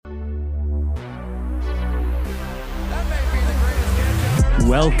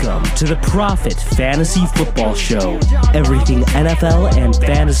Welcome to the Profit Fantasy Football Show. Everything NFL and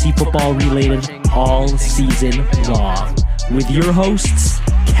fantasy football related all season long. With your hosts,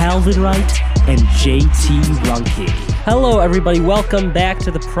 Calvin Wright and JT Runke. Hello, everybody. Welcome back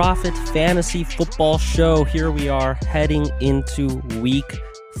to the Profit Fantasy Football Show. Here we are heading into week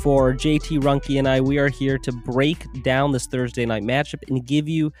 4. JT Runke and I, we are here to break down this Thursday night matchup and give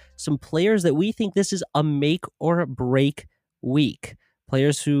you some players that we think this is a make or break week.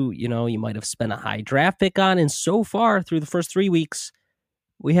 Players who, you might have spent a high draft pick on, and so far through the first 3 weeks,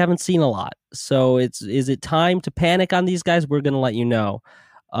 we haven't seen a lot. So is it time to panic on these guys? We're going to let you know.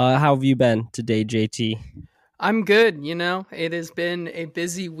 How have you been today, JT? I'm good. It has been a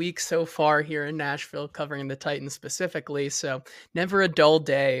busy week so far here in Nashville covering the Titans specifically. So never a dull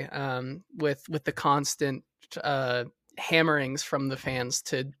day with the constant hammerings from the fans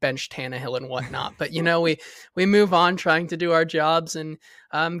to bench Tannehill and whatnot. But, we move on trying to do our jobs, and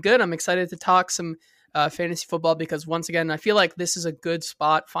I'm good. I'm excited to talk some fantasy football because once again, I feel like this is a good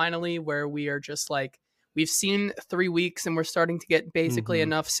spot finally where we are just like, we've seen 3 weeks and we're starting to get basically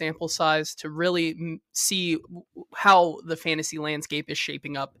enough sample size to really see how the fantasy landscape is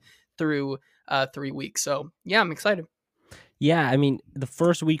shaping up through 3 weeks. So yeah, I'm excited. Yeah, I mean, the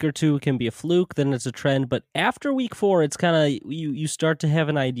first week or two can be a fluke, then it's a trend. But after week 4, it's kind of, you start to have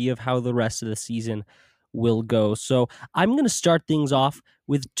an idea of how the rest of the season will go. So I'm going to start things off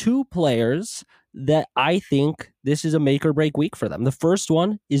with 2 players that I think this is a make or break week for them. The first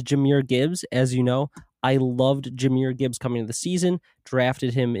one is Jahmyr Gibbs. As you know, I loved Jahmyr Gibbs coming into the season,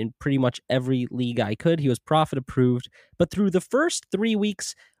 drafted him in pretty much every league I could. He was profit approved. But through the first 3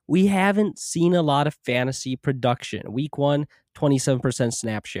 weeks, we haven't seen a lot of fantasy production. Week 1, 27%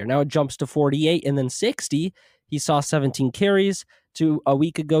 snap share. Now it jumps to 48 and then 60. He saw 17 carries. To a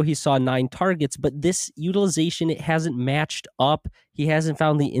week ago, he saw 9 targets, but this utilization, it hasn't matched up. He hasn't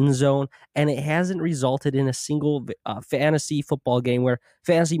found the end zone, and it hasn't resulted in a single fantasy football game where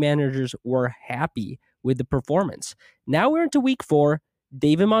fantasy managers were happy with the performance. Now we're into week 4.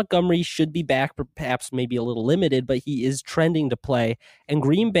 David Montgomery should be back, perhaps maybe a little limited, but he is trending to play. And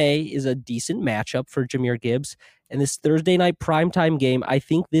Green Bay is a decent matchup for Jahmyr Gibbs. And this Thursday night primetime game, I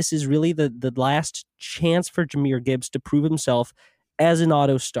think this is really the last chance for Jahmyr Gibbs to prove himself as an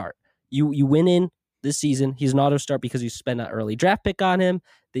auto start. You win in this season. He's an auto start because you spent an early draft pick on him.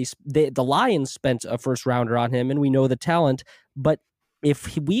 The Lions spent a first rounder on him, and we know the talent. But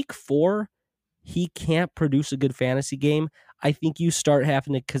if week 4 he can't produce a good fantasy game, I think you start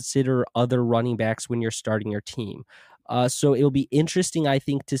having to consider other running backs when you're starting your team. So it'll be interesting, I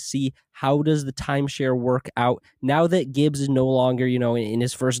think, to see how does the timeshare work out now that Gibbs is no longer, in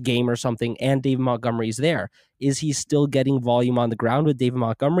his first game or something, and David Montgomery's there. Is he still getting volume on the ground with David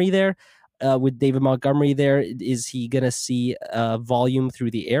Montgomery there? Is he going to see volume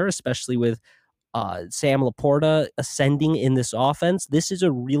through the air, especially with Sam Laporta ascending in this offense? This is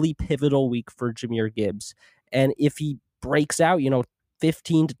a really pivotal week for Jahmyr Gibbs. And if he breaks out,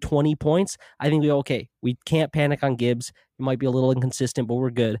 15 to 20 points, I think we can't panic on Gibbs. It might be a little inconsistent, but we're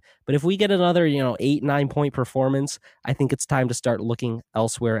good. But if we get another, 8-9 point performance, I think it's time to start looking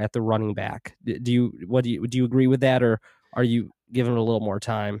elsewhere at the running back. Do you agree with that, or are you giving it a little more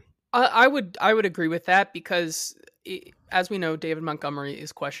time? I would agree with that because as we know, David Montgomery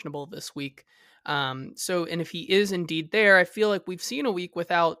is questionable this week. And if he is indeed there, I feel like we've seen a week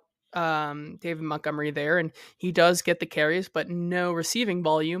without David Montgomery there, and he does get the carries, but no receiving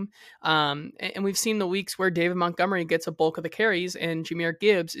volume. And we've seen the weeks where David Montgomery gets a bulk of the carries and Jahmyr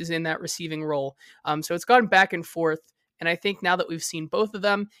Gibbs is in that receiving role. So it's gone back and forth. And I think now that we've seen both of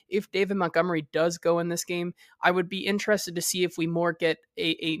them, if David Montgomery does go in this game, I would be interested to see if we get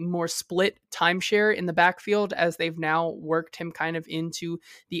a more split timeshare in the backfield as they've now worked him kind of into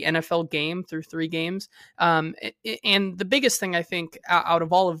the NFL game through 3 games. And the biggest thing I think out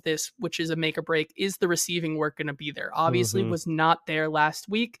of all of this, which is a make or break, is the receiving work going to be there. Obviously was not there last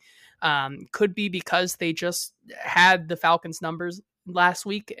week. Could be because they just had the Falcons numbers last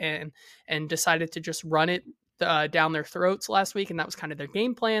week and decided to just run it down their throats last week, and that was kind of their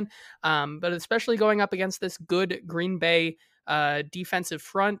game plan. But especially going up against this good Green Bay defensive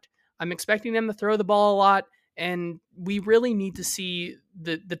front, I'm expecting them to throw the ball a lot, and we really need to see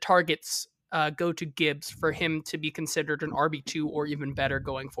the targets go to Gibbs for him to be considered an RB2 or even better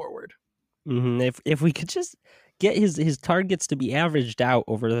going forward. If we could just get his targets to be averaged out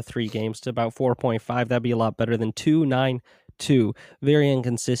over the 3 games to about 4.5, that'd be a lot better than 2.92. Very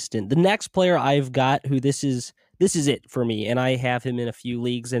inconsistent. The next player I've got, who this is it for me, and I have him in a few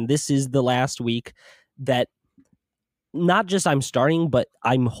leagues, and this is the last week that not just I'm starting, but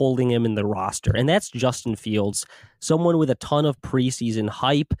I'm holding him in the roster. And that's Justin Fields, someone with a ton of preseason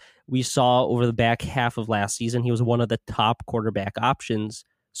hype. We saw over the back half of last season, he was one of the top quarterback options.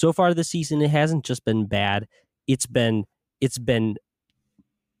 So far this season, it hasn't just been bad. It's been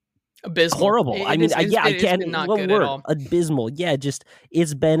Abysmal. horrible. I mean, I It's can't. been not One good at word, all. abysmal. Yeah, just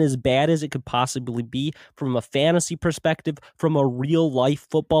it's been as bad as it could possibly be from a fantasy perspective, from a real life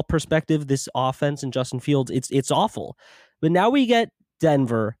football perspective. This offense and Justin Fields, it's awful. But now we get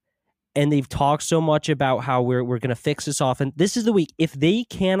Denver, and they've talked so much about how we're going to fix this offense. This is the week. If they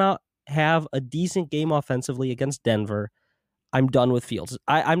cannot have a decent game offensively against Denver, I'm done with Fields.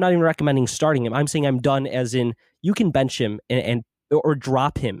 I'm not even recommending starting him. I'm saying I'm done as in you can bench him and or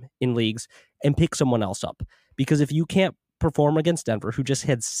drop him in leagues and pick someone else up. Because if you can't perform against Denver, who just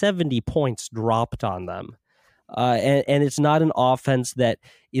had 70 points dropped on them, and it's not an offense that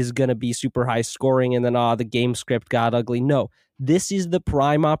is going to be super high scoring and then the game script got ugly. No, this is the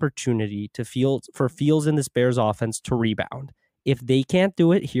prime opportunity for Fields in this Bears offense to rebound. If they can't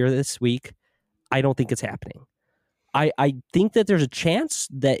do it here this week, I don't think it's happening. I think that there's a chance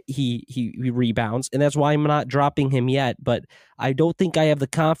that he rebounds, and that's why I'm not dropping him yet. But I don't think I have the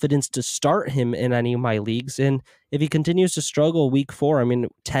confidence to start him in any of my leagues. And if he continues to struggle week 4, I mean,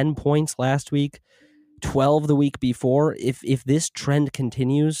 10 points last week, 12 the week before. If this trend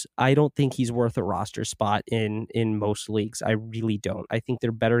continues, I don't think he's worth a roster spot in most leagues. I really don't. I think there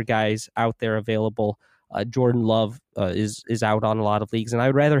are better guys out there available. Jordan Love is out on a lot of leagues, and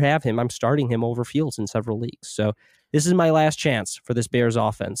I'd rather have him. I'm starting him over Fields in several leagues. So this is my last chance for this Bears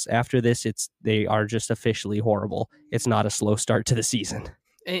offense. After this, they are just officially horrible. It's not a slow start to the season.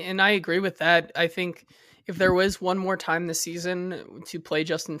 And I agree with that. I think if there was one more time this season to play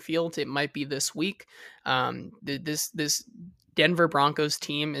Justin Fields, it might be this week. This Denver Broncos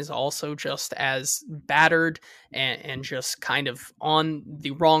team is also just as battered and just kind of on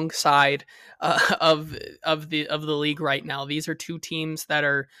the wrong side of the league right now. These are two teams that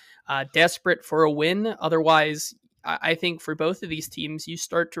are desperate for a win. Otherwise, I think for both of these teams, you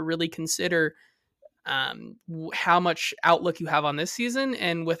start to really consider how much outlook you have on this season,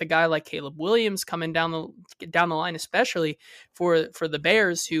 and with a guy like Caleb Williams coming down the line, especially for the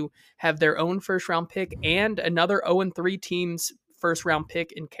Bears, who have their own first round pick and another 0-3 team's first round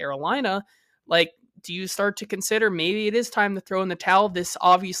pick in Carolina. Like, do you start to consider maybe it is time to throw in the towel? This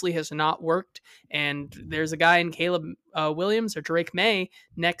obviously has not worked, and there's a guy in Caleb Williams or Drake May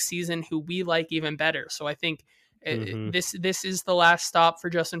next season who we like even better. So I think Mm-hmm. this is the last stop for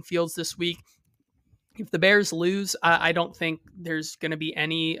Justin Fields this week. If the Bears lose, I don't think there's going to be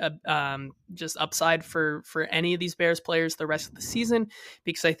any just upside for any of these Bears players the rest of the season,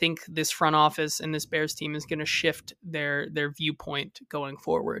 because I think this front office and this Bears team is going to shift their viewpoint going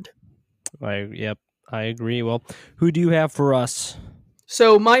forward. Yep, I agree. Well, who do you have for us?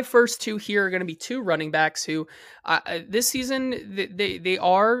 So my first two here are going to be two running backs who, this season they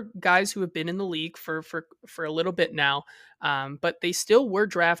are guys who have been in the league for a little bit now, but they still were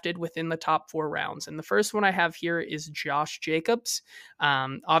drafted within the top 4 rounds. And the first one I have here is Josh Jacobs.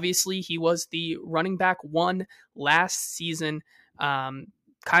 Obviously, he was the running back 1 last season.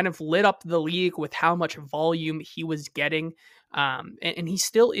 Kind of lit up the league with how much volume he was getting. And he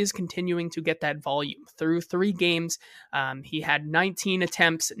still is continuing to get that volume through 3 games. He had 19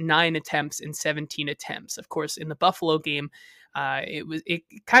 attempts, 9 attempts, and 17 attempts. Of course, in the Buffalo game, it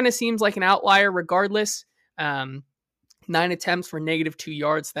kind of seems like an outlier regardless. 9 attempts for -2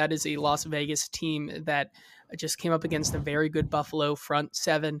 yards. That is a Las Vegas team that just came up against a very good Buffalo front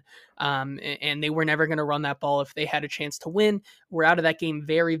 7, and they were never going to run that ball if they had a chance to win. We're out of that game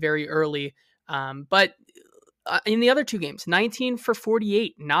very, very early. But in the other 2 games, 19 for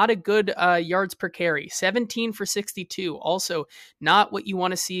 48, not a good yards per carry. 17 for 62, also not what you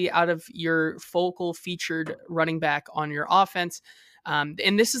want to see out of your focal featured running back on your offense.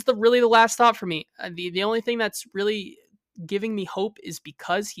 And this is really the last stop for me. The only thing that's really giving me hope is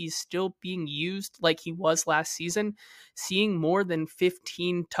because he's still being used like he was last season, seeing more than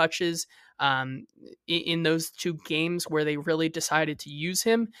 15 touches in those 2 games where they really decided to use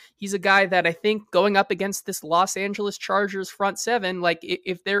him. He's a guy that I think going up against this Los Angeles Chargers front 7, like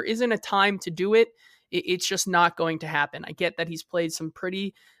if there isn't a time to do it, it's just not going to happen. I get that he's played some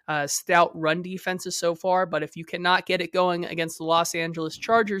pretty stout run defenses so far, but if you cannot get it going against the Los Angeles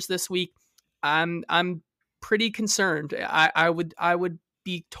Chargers this week, I'm pretty concerned. I would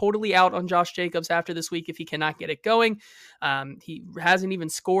be totally out on Josh Jacobs after this week if he cannot get it going. He hasn't even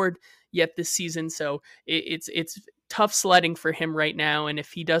scored yet this season, so it's tough sledding for him right now. And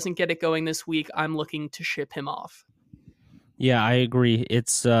if he doesn't get it going this week, I'm looking to ship him off. Yeah, I agree.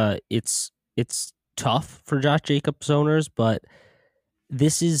 It's tough for Josh Jacobs owners, but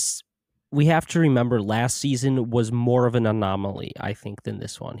this is we have to remember last season was more of an anomaly, I think, than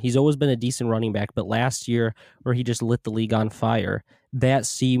this one. He's always been a decent running back, but last year where he just lit the league on fire, that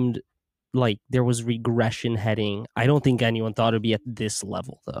seemed like there was regression heading. I don't think anyone thought it'd be at this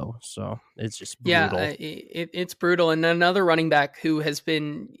level though. So it's just Yeah, brutal. it's brutal. And another running back who has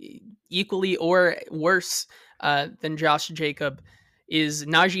been equally or worse than Josh Jacob is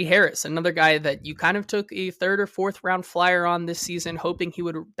Najee Harris, another guy that you kind of took a third or fourth round flyer on this season, hoping he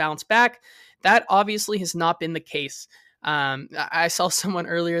would bounce back. That obviously has not been the case. I saw someone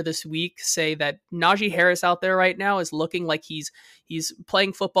earlier this week say that Najee Harris out there right now is looking like he's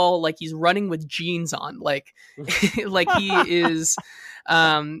playing football like he's running with jeans on, like like he is.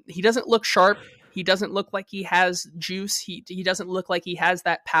 He doesn't look sharp. He doesn't look like he has juice. He doesn't look like he has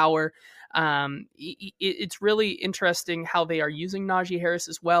that power. It's really interesting how they are using Najee Harris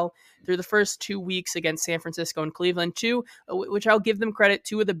as well through the first 2 weeks against San Francisco and Cleveland, too, which I'll give them credit,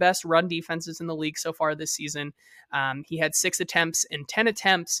 two of the best run defenses in the league so far this season. He had 6 attempts and 10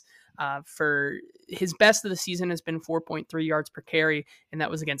 attempts. For his best of the season has been 4.3 yards per carry, and that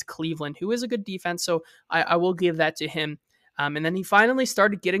was against Cleveland, who is a good defense. So I will give that to him. And then he finally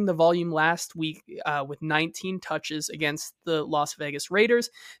started getting the volume last week with 19 touches against the Las Vegas Raiders.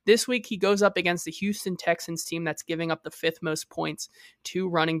 This week, he goes up against the Houston Texans team that's giving up the 5th most points to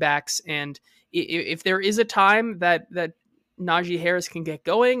running backs. And if there is a time that Najee Harris can get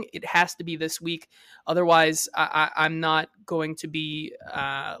going, it has to be this week. Otherwise, I'm not going to be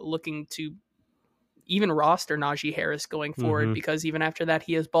looking to even roster Najee Harris going forward, Mm-hmm. because even after that,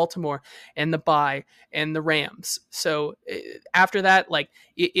 he has Baltimore and the bye and the Rams. So after that, like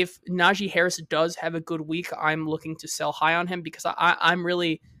if Najee Harris does have a good week, I'm looking to sell high on him, because I'm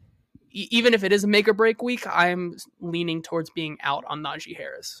really, even if it is a make or break week, I'm leaning towards being out on Najee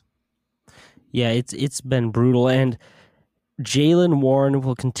Harris. Yeah, it's been brutal, and Jalen Warren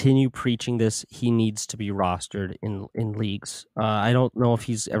will continue preaching this. He needs to be rostered in leagues. I don't know if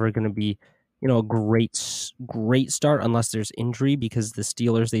he's ever going to be, a great start unless there's injury, because the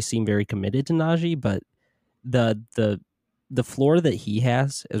Steelers, they seem very committed to Najee, but the the the floor that he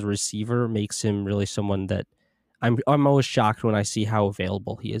has as a receiver makes him really someone that I'm always shocked when I see how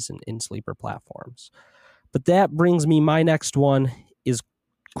available he is in sleeper platforms. But that brings me, my next one is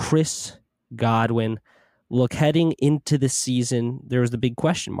Chris Godwin. Look, heading into the season, there was the big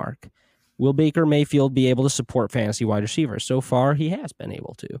question mark. Will Baker Mayfield be able to support fantasy wide receivers? So far, he has been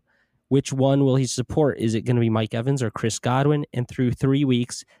able to. Which one will he support? Is it going to be Mike Evans or Chris Godwin? And through 3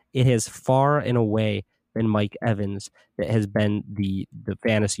 weeks, it has far and away been Mike Evans that has been the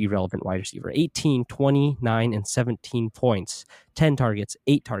fantasy relevant wide receiver. 18, 29, and 17 points, 10 targets,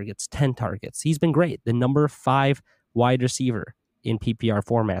 8 targets, 10 targets. He's been great. The number 5 wide receiver in PPR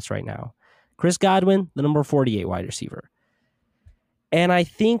formats right now. Chris Godwin, the number 48 wide receiver. And I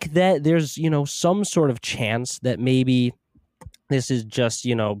think that there's, some sort of chance that maybe this is just,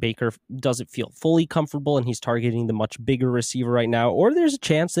 Baker doesn't feel fully comfortable and he's targeting the much bigger receiver right now. Or there's a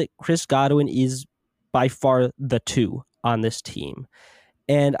chance that Chris Godwin is by far the 2 on this team.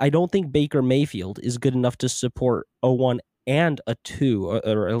 And I don't think Baker Mayfield is good enough to support a 1 and a 2,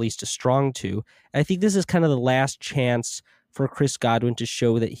 or at least a strong 2. I think this is kind of the last chance for Chris Godwin to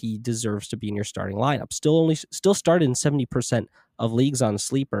show that he deserves to be in your starting lineup. Still started in 70% of leagues on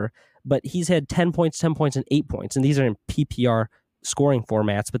Sleeper, but he's had 10 points, and 8 points, and these are in PPR scoring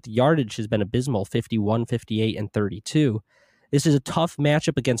formats, but the yardage has been abysmal, 51, 58, and 32. This is a tough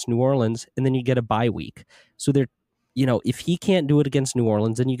matchup against New Orleans, and then you get a bye week. So if he can't do it against New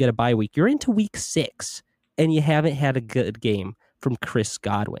Orleans, then you get a bye week. You're into week 6, and you haven't had a good game from Chris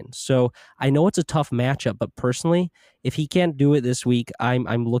Godwin. So I know it's a tough matchup, but personally, if he can't do it this week,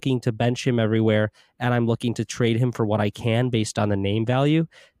 I'm looking to bench him everywhere, and I'm looking to trade him for what I can based on the name value,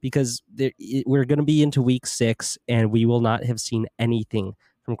 because we're going to be into week 6, and we will not have seen anything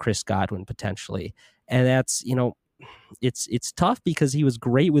from Chris Godwin potentially. And that's, it's tough because he was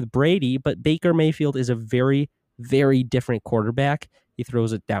great with Brady, but Baker Mayfield is a very, very different quarterback. He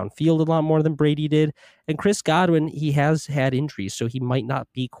throws it downfield a lot more than Brady did. And Chris Godwin, he has had injuries, so he might not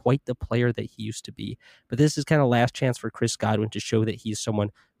be quite the player that he used to be. But this is kind of last chance for Chris Godwin to show that he's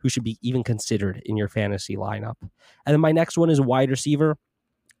someone who should be even considered in your fantasy lineup. And then my next one is a wide receiver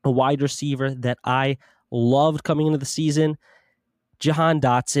that I loved coming into the season, Jahan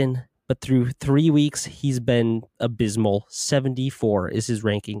Dotson. But through 3 weeks, he's been abysmal. 74 is his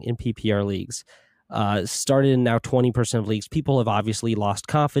ranking in PPR leagues. Started in now 20% of leagues. People have obviously lost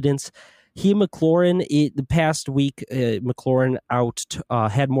confidence. He and McLaurin, the past week, McLaurin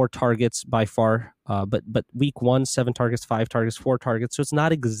had more targets by far. But week 1, 7 targets, 5 targets, 4 targets. So it's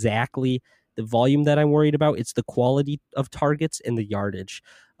not exactly the volume that I'm worried about. It's the quality of targets and the yardage.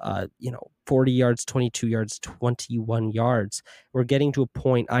 40 yards, 22 yards, 21 yards. We're getting to a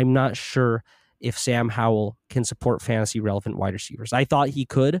point. I'm not sure if Sam Howell can support fantasy relevant wide receivers. I thought he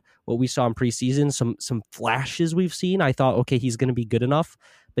could. What we saw in preseason, some flashes we've seen, I thought, okay, he's going to be good enough.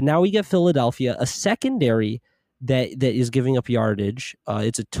 But now we get Philadelphia, a secondary that is giving up yardage.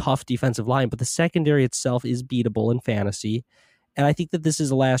 It's a tough defensive line, but the secondary itself is beatable in fantasy. And I think that this is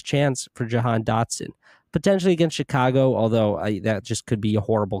the last chance for Jahan Dotson, potentially against Chicago, although that just could be a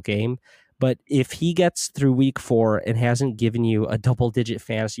horrible game. But if he gets through week 4 and hasn't given you a double-digit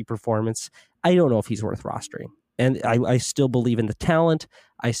fantasy performance, I don't know if he's worth rostering. And I still believe in the talent.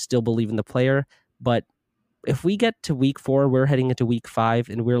 I still believe in the player. But if we get to week 4, we're heading into week 5,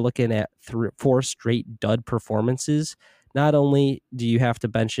 and we're looking at 4 straight dud performances. Not only do you have to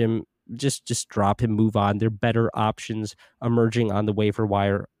bench him, just drop him, move on. There are better options emerging on the waiver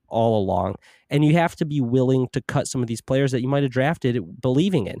wire all along. And you have to be willing to cut some of these players that you might have drafted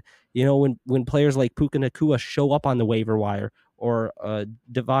believing in. When players like Puka Nacua show up on the waiver wire, or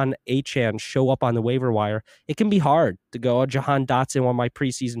Devon Achane show up on the waiver wire, it can be hard to go, Jahan Dotson, one of my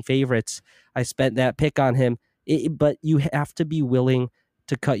preseason favorites. I spent that pick on him. But you have to be willing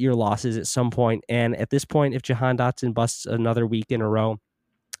to cut your losses at some point. And at this point, if Jahan Dotson busts another week in a row,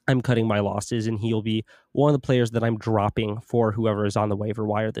 I'm cutting my losses, and he'll be one of the players that I'm dropping for whoever is on the waiver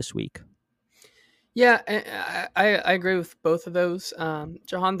wire this week. Yeah, I agree with both of those.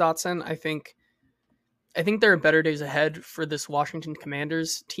 Jahan Dotson, I think there are better days ahead for this Washington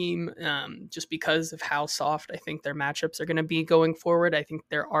Commanders team, just because of how soft I think their matchups are going to be going forward. I think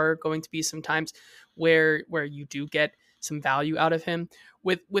there are going to be some times where you do get some value out of him.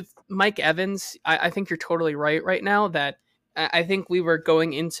 With Mike Evans, I think you're totally right now that I think we were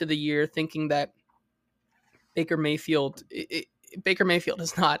going into the year thinking that Baker Mayfield Baker Mayfield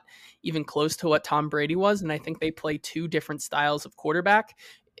is not even close to what Tom Brady was, and I think they play two different styles of quarterback,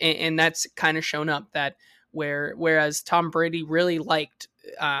 and that's kind of shown up that whereas Tom Brady really liked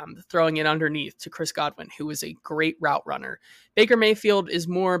throwing it underneath to Chris Godwin, who is a great route runner. Baker Mayfield is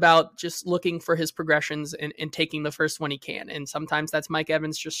more about just looking for his progressions and taking the first one he can. And sometimes that's Mike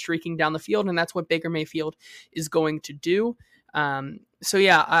Evans just streaking down the field, and that's what Baker Mayfield is going to do. So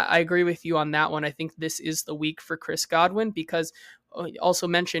yeah, I agree with you on that one. I think this is the week for Chris Godwin because also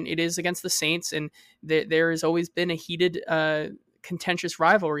mentioned it is against the Saints, and there has always been a heated contentious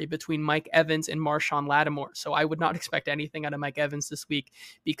rivalry between Mike Evans and Marshawn Lattimore. So I would not expect anything out of Mike Evans this week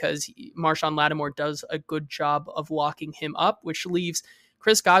because Marshawn Lattimore does a good job of locking him up, which leaves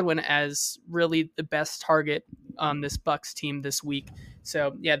Chris Godwin as really the best target on this Bucs team this week.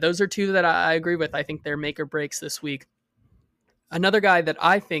 So yeah, those are two that I agree with. I think they're make or breaks this week. Another guy that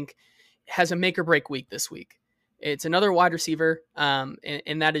I think has a make or break week this week. It's another wide receiver, and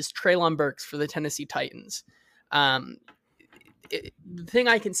that is Treylon Burks for the Tennessee Titans. The thing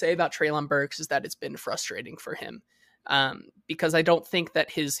I can say about Treylon Burks is that it's been frustrating for him because I don't think that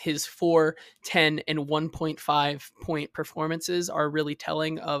his 4, 10, and 1.5 point performances are really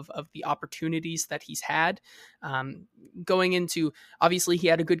telling of the opportunities that he's had. Going into, obviously, he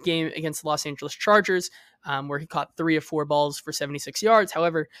had a good game against the Los Angeles Chargers where he caught 3 of 4 balls for 76 yards.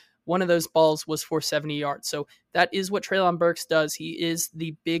 However, one of those balls was for 70 yards. So that is what Treylon Burks does. He is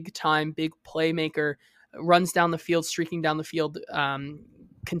the big playmaker, runs down the field, streaking down the field,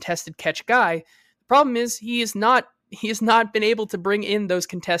 contested catch guy. The problem is he has not been able to bring in those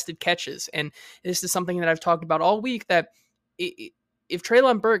contested catches. And this is something that I've talked about all week, that if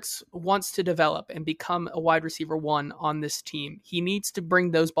Treylon Burks wants to develop and become a wide receiver 1 on this team, he needs to bring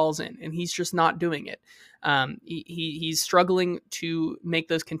those balls in, and he's just not doing it. He's struggling to make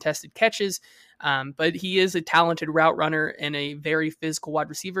those contested catches, but he is a talented route runner and a very physical wide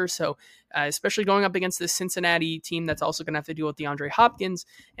receiver. So especially going up against this Cincinnati team that's also going to have to deal with DeAndre Hopkins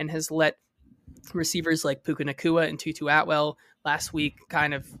and has let receivers like Puka Nacua and Tutu Atwell last week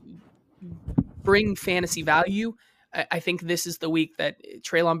kind of bring fantasy value. I think this is the week that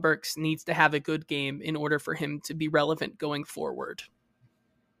Treylon Burks needs to have a good game in order for him to be relevant going forward.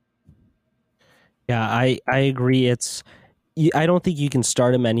 Yeah, I agree. I don't think you can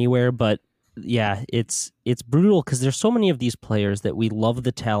start him anywhere, but yeah, it's brutal because there's so many of these players that we love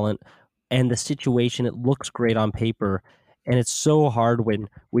the talent and the situation. It looks great on paper, and it's so hard when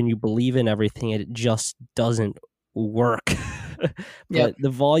you believe in everything and it just doesn't work. Yep. But the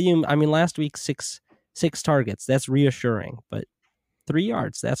volume, I mean, last week six targets, that's reassuring, but 3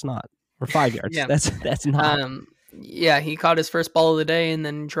 yards, that's not, or 5 yards, Yeah. that's not. Yeah, he caught his first ball of the day and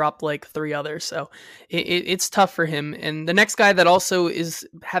then dropped like 3 others. So it's tough for him. And the next guy that also is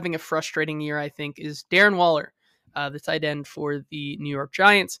having a frustrating year, I think, is Darren Waller. the tight end for the New York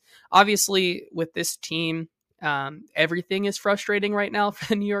Giants. Obviously, with this team, everything is frustrating right now for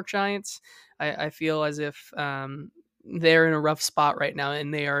the New York Giants. I feel as if they're in a rough spot right now,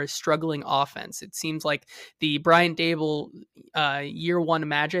 and they are a struggling offense. It seems like the Brian Dable year one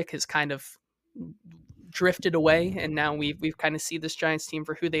magic has kind of drifted away, and now we've kind of see this Giants team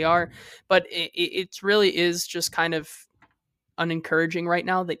for who they are. But it really is just kind of unencouraging right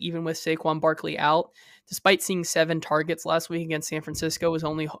now that even with Saquon Barkley out, despite seeing 7 targets last week against San Francisco, was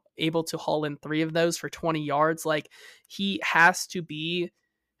only able to haul in 3 of those for 20 yards. Like, he has to be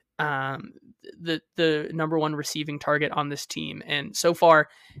the number one receiving target on this team, and so far,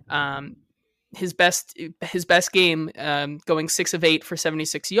 his best game, going 6 of 8 for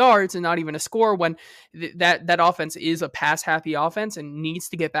 76 yards and not even a score, when that offense is a pass happy offense and needs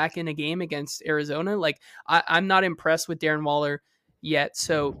to get back in a game against Arizona. Like, I'm not impressed with Darren Waller yet.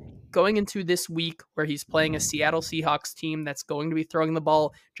 So going into this week where he's playing a Seattle Seahawks team that's going to be throwing the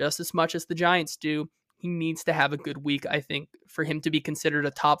ball just as much as the Giants do, he needs to have a good week, I think, for him to be considered a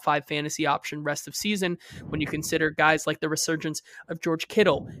top 5 fantasy option rest of season, when you consider guys like the resurgence of George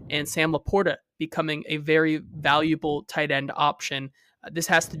Kittle and Sam Laporta becoming a very valuable tight end option. This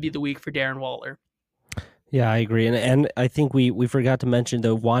has to be the week for Darren Waller. Yeah, I agree. And I think we forgot to mention,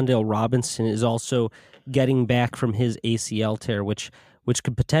 though, Wan'Dale Robinson is also getting back from his ACL tear, which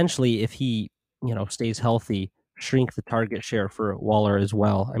could potentially, if he, stays healthy, shrink the target share for Waller as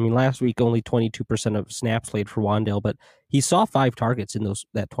well. I mean, last week only 22% of snaps played for Wan'Dale, but he saw 5 targets in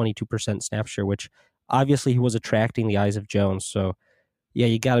that 22% snap share, which obviously he was attracting the eyes of Jones. So yeah,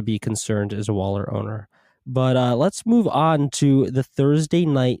 you got to be concerned as a Waller owner. But let's move on to the Thursday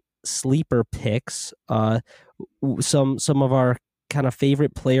night sleeper picks. Some of our kind of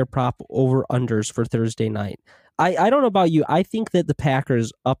favorite player prop over unders for Thursday night. I don't know about you. I think that the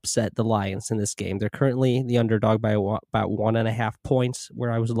Packers upset the Lions in this game. They're currently the underdog by about 1.5 points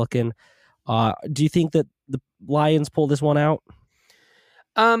where I was looking. Do you think that the Lions pull this one out?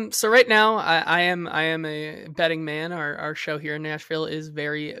 So right now, I am a betting man. Our show here in Nashville is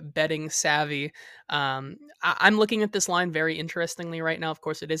very betting savvy. I'm looking at this line very interestingly right now. Of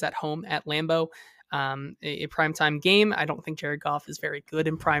course, it is at home at Lambeau, a primetime game. I don't think Jared Goff is very good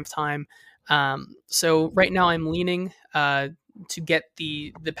in primetime. So right now, I'm leaning to get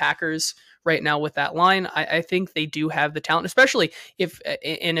the Packers right now with that line. I think they do have the talent, especially if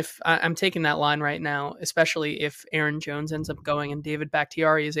I'm taking that line right now, especially if Aaron Jones ends up going and David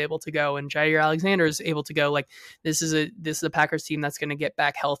Bakhtiari is able to go and Jair Alexander is able to go. Like, this is a Packers team that's going to get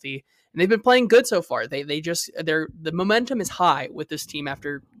back healthy. And they've been playing good so far. The momentum is high with this team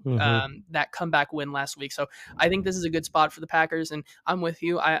after that comeback win last week. So I think this is a good spot for the Packers, and I'm with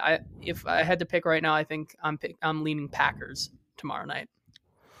you. If I had to pick right now, I think I'm leaning Packers tomorrow night.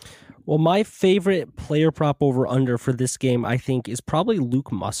 Well, my favorite player prop over under for this game, I think, is probably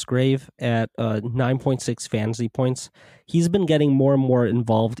Luke Musgrave at 9.6 fantasy points. He's been getting more and more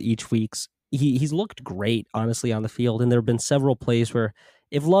involved each week. He's looked great, honestly, on the field, and there have been several plays where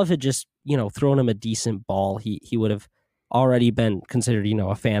if Love had just thrown him a decent ball, he would have already been considered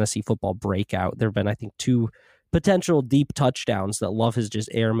a fantasy football breakout. There have been, I think, 2 potential deep touchdowns that Love has just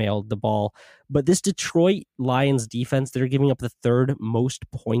airmailed the ball. But this Detroit Lions defense, they're giving up the 3rd most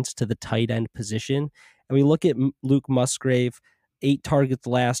points to the tight end position. And we look at Luke Musgrave, 8 targets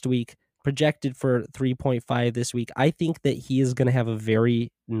last week, projected for 3.5 this week. I think that he is going to have a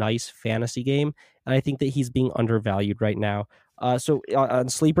very nice fantasy game, and I think that he's being undervalued right now. So on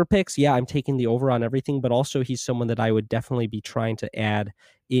sleeper picks, yeah, I'm taking the over on everything, but also he's someone that I would definitely be trying to add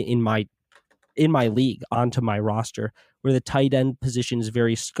in my league onto my roster, where the tight end position is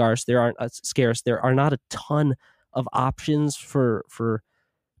very scarce. There are not a ton of options for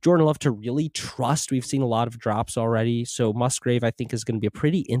Jordan Love to really trust. We've seen a lot of drops already. So Musgrave, I think, is going to be a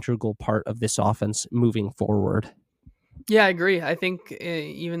pretty integral part of this offense moving forward. Yeah, I agree. I think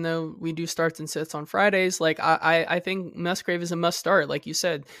even though we do starts and sits on Fridays, like I think Musgrave is a must start. Like you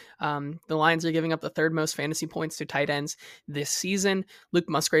said, the Lions are giving up the 3rd most fantasy points to tight ends this season. Luke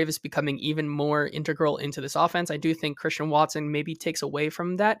Musgrave is becoming even more integral into this offense. I do think Christian Watson maybe takes away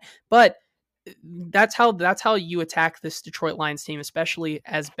from that, but that's how you attack this Detroit Lions team, especially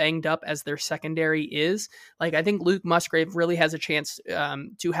as banged up as their secondary is. Like, I think Luke Musgrave really has a chance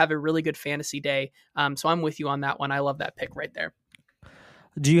to have a really good fantasy day. So I'm with you on that one. I love that pick right there.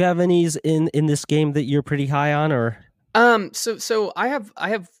 Do you have any in this game that you're pretty high on, or? So I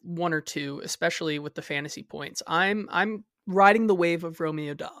have 1 or 2, especially with the fantasy points. I'm riding the wave of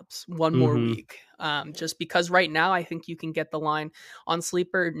Romeo Dobbs one more Mm-hmm. week. Just because right now I think you can get the line on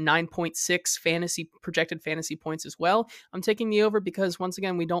Sleeper 9.6 fantasy projected fantasy points as well. I'm taking the over because once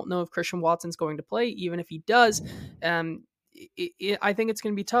again we don't know if Christian Watson's going to play. Even if he does, um, I think it's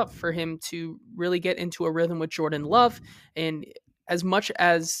going to be tough for him to really get into a rhythm with Jordan Love. And as much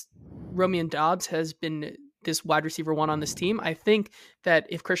as Romeo Dobbs has been this wide receiver one on this team, I think that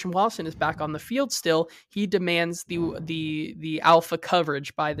if Christian Watson is back on the field still, he demands the alpha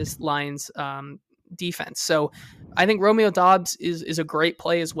coverage by this Lions defense. So I think Romeo Dobbs is a great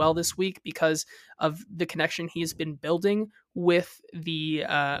play as well this week because of the connection he's been building with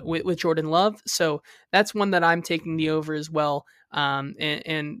with Jordan Love. So that's one that I'm taking the over as well.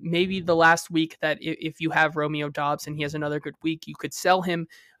 And maybe the last week that if you have Romeo Dobbs and he has another good week, you could sell him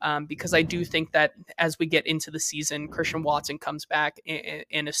because I do think that as we get into the season, Christian Watson comes back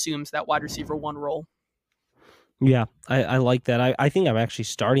and assumes that wide receiver one role. Yeah, I like that. I think I'm actually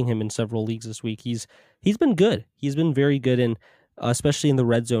starting him in several leagues this week. He's been good. He's been very good, and especially in the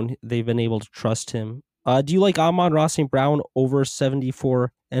red zone, they've been able to trust him. Do you like Amon-Ra St. Brown over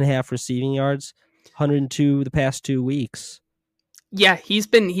 74.5 receiving yards, 102 the past 2 weeks? Yeah, he's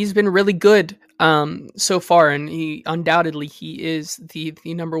been really good so far, and he undoubtedly he is the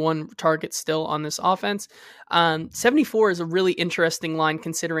number one target still on this offense. 74 is a really interesting line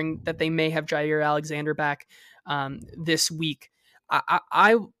considering that they may have Jair Alexander back this week.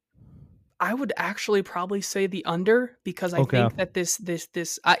 I would actually probably say the under because I Okay. think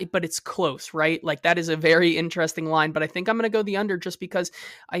that but it's close, right? Like that is a very interesting line, but I think I'm going to go the under just because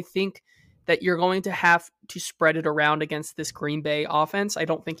I think that you're going to have to spread it around against this Green Bay offense. I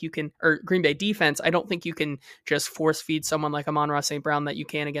don't think you can, or Green Bay defense. I don't think you can just force feed someone like Amon-Ra St. Brown that you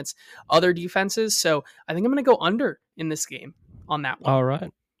can against other defenses. So I think I'm going to go under in this game on that one. All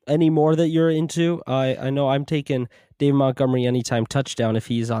right. Any more that you're into? I know I'm taking David Montgomery anytime touchdown if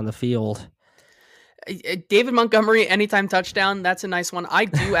he's on the field. David Montgomery anytime touchdown. That's a nice one. I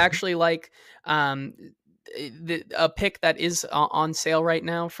do actually like um, a pick that is on sale right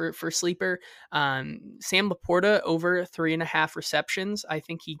now for sleeper. Sam Laporta over 3.5 receptions. I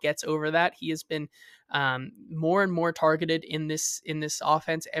think he gets over that. He has been more and more targeted in this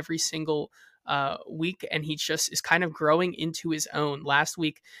offense every single week, and he just is kind of growing into his own. Last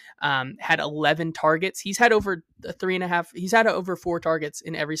week, had 11 targets. He's had over 3.5. He's had over 4 targets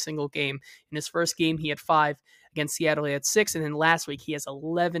in every single game. In his first game, he had 5. Against Seattle, he had 6, and then last week he has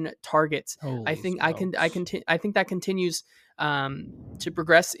 11 targets. I Holy think smokes. I think that continues to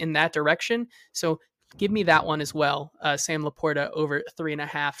progress in that direction. So give me that one as well. Sam Laporta over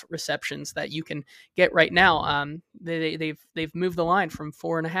 3.5 receptions that you can get right now. They've moved the line from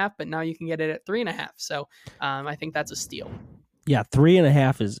 4.5, but now you can get it at 3.5. So I think that's a steal. Yeah,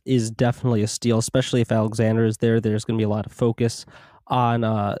 3.5 is definitely a steal, especially if Alexander is there. There's going to be a lot of focus on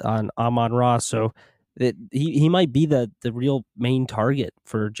Amon-Ra, so he might be the real main target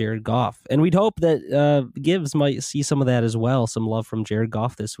for Jared Goff, and we'd hope that Gibbs might see some of that as well, some love from Jared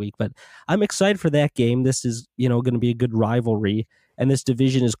Goff this week. But I'm excited for that game. This is going to be a good rivalry, and this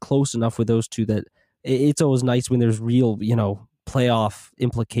division is close enough with those two that it's always nice when there's real playoff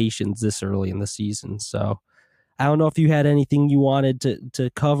implications this early in the season. So. I don't know if you had anything you wanted to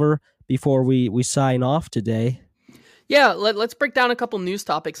cover before we sign off today. Yeah, let's break down a couple news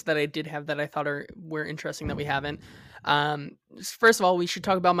topics that I did have that I thought were interesting that we haven't. First of all, we should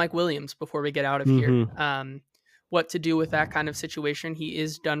talk about Mike Williams before we get out of here. Mm-hmm. What to do with that kind of situation? He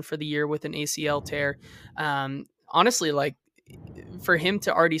is done for the year with an ACL tear. Honestly, like for him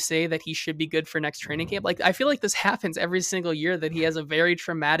to already say that he should be good for next training camp, like I feel like this happens every single year that he has a very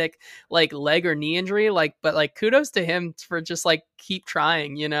traumatic like leg or knee injury, like but like kudos to him for just like keep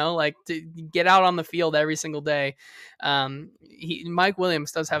trying, like to get out on the field every single day. Mike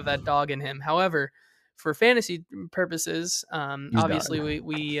Williams does have that dog in him. However, for fantasy purposes, He's obviously done.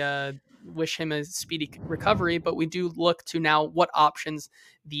 we wish him a speedy recovery, but we do look to now what options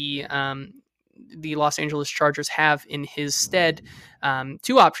the Los Angeles Chargers have in his stead.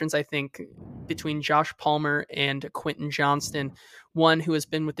 2 options, I think, between Josh Palmer and Quentin Johnston. One who has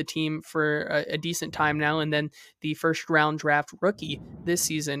been with the team for a decent time now, and then the first round draft rookie this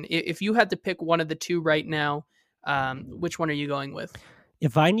season. If you had to pick one of the 2 right now, which one are you going with?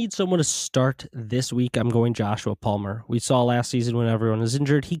 If I need someone to start this week, I'm going Joshua Palmer. We saw last season when everyone was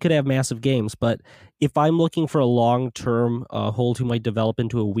injured, he could have massive games. But if I'm looking for a long-term hold who might develop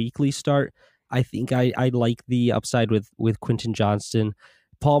into a weekly start, I think I like the upside with Quentin Johnston.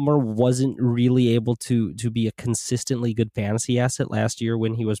 Palmer wasn't really able to be a consistently good fantasy asset last year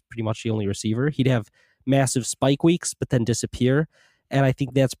when he was pretty much the only receiver. He'd have massive spike weeks, but then disappear. And I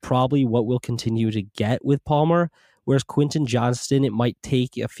think that's probably what we'll continue to get with Palmer. Whereas Quentin Johnston, it might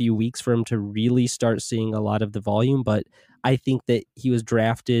take a few weeks for him to really start seeing a lot of the volume, but I think that he was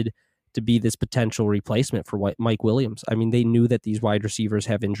drafted to be this potential replacement for Mike Williams. I mean, they knew that these wide receivers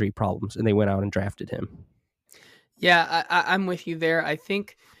have injury problems, and they went out and drafted him. Yeah, I'm with you there. I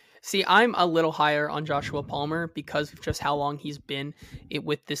think, see, I'm a little higher on Joshua Palmer because of just how long he's been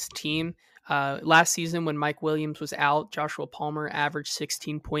with this team. Last season, when Mike Williams was out, Joshua Palmer averaged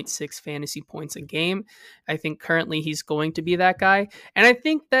 16.6 fantasy points a game. I think currently he's going to be that guy, and I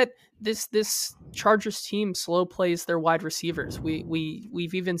think that this Chargers team slow plays their wide receivers.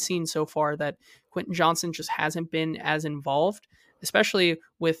 We've even seen so far that Quentin Johnson just hasn't been as involved, especially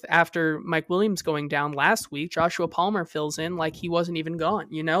with after Mike Williams going down last week. Joshua Palmer fills in like he wasn't even gone,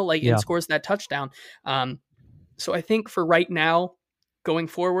 like, and Yeah. scores that touchdown. So I think for right now, going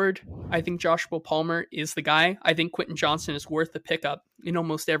forward, I think Joshua Palmer is the guy. I think Quentin Johnson is worth the pickup in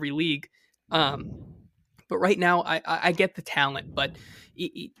almost every league. But right now, I get the talent, but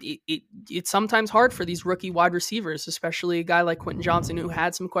it's sometimes hard for these rookie wide receivers, especially a guy like Quentin Johnson, who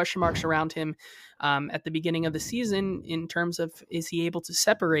had some question marks around him at the beginning of the season in terms of, is he able to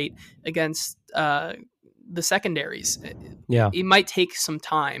separate against the secondaries? Yeah. It might take some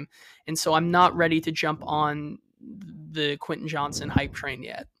time. And so I'm not ready to jump on the Quentin Johnson hype train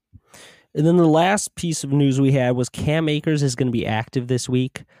yet. And then the last piece of news we had was Cam Akers is going to be active this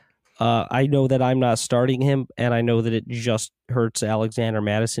week. I know that I'm not starting him, and I know that it just hurts Alexander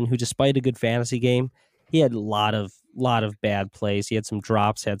Madison, who, despite a good fantasy game, he had a lot of bad plays. He had some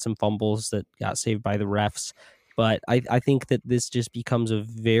drops, had some fumbles that got saved by the refs. But I think that this just becomes a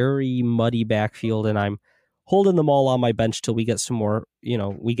very muddy backfield, and I'm holding them all on my bench till we get some more,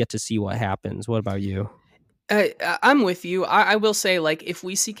 we get to see what happens. What about you? I'm with you. I will say, like, if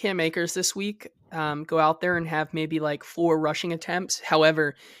we see Cam Akers this week, go out there and have maybe like 4 rushing attempts.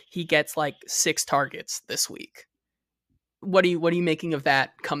 However, he gets like 6 targets this week. What are you making of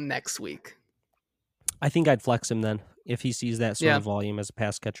that come next week? I think I'd flex him then if he sees that sort of volume as a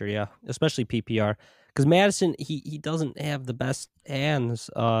pass catcher. Yeah, especially PPR, because Madison he doesn't have the best hands.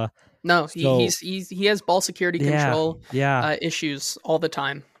 No, so he has ball security control yeah. issues all the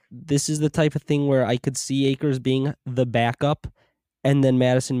time. This is the type of thing where I could see Akers being the backup, and then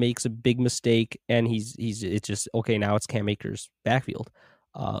Madison makes a big mistake, and it's just okay. Now it's Cam Akers' backfield.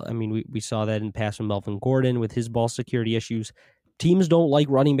 I mean, we saw that in the past with Melvin Gordon with his ball security issues. Teams don't like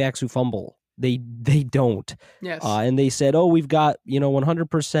running backs who fumble. They don't. Yes. And they said, oh, we've got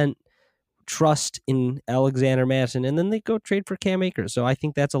 100% trust in Alexander Madison, and then they go trade for Cam Akers. So I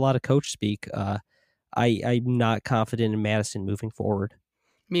think that's a lot of coach speak. I'm not confident in Madison moving forward.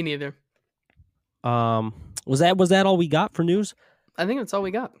 Me neither. Was that all we got for news? I think that's all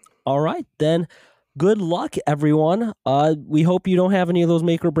we got. All right, then. Good luck, everyone. We hope you don't have any of those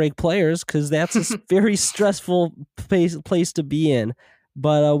make or break players, because that's a very stressful place to be in.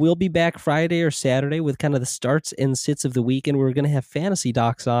 But we'll be back Friday or Saturday with kind of the starts and sits of the week, and we're going to have Fantasy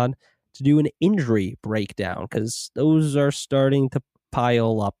Docs on to do an injury breakdown, because those are starting to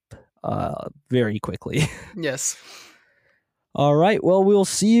pile up very quickly. Yes. All right, well, we'll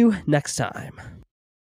see you next time.